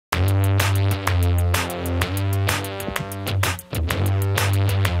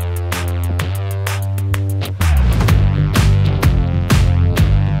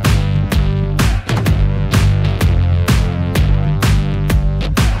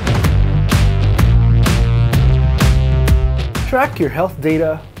Track your health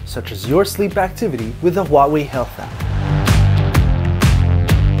data, such as your sleep activity, with the HUAWEI Health app.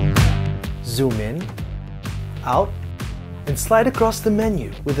 Zoom in, out, and slide across the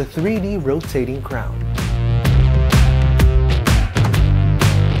menu with a 3D rotating crown.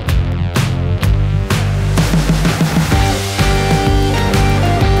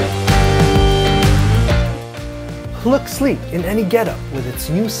 Look sleek in any getup with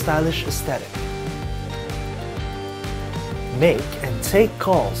its new stylish aesthetic. Make and take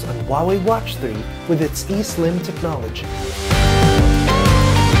calls on HUAWEI Watch 3 with its eSlim technology.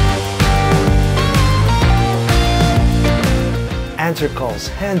 Answer calls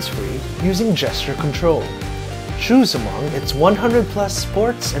hands-free using gesture control. Choose among its 100+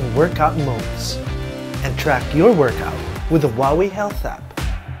 sports and workout modes. And track your workout with the HUAWEI Health app.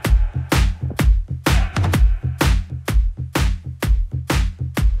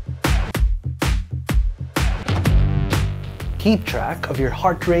 Keep track of your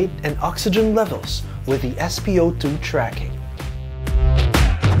heart rate and oxygen levels with the SpO2 tracking.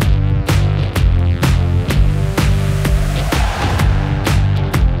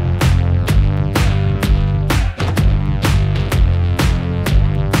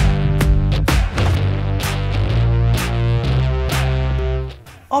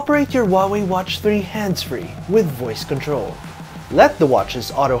 Operate your HUAWEI Watch 3 hands-free with voice control. Let the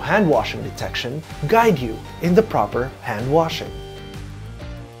watch's auto hand washing detection guide you in the proper hand washing.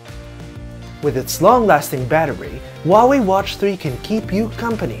 With its long-lasting battery, HUAWEI Watch 3 can keep you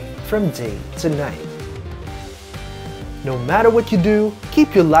company from day to night. No matter what you do,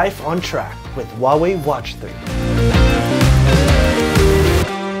 keep your life on track with HUAWEI Watch 3.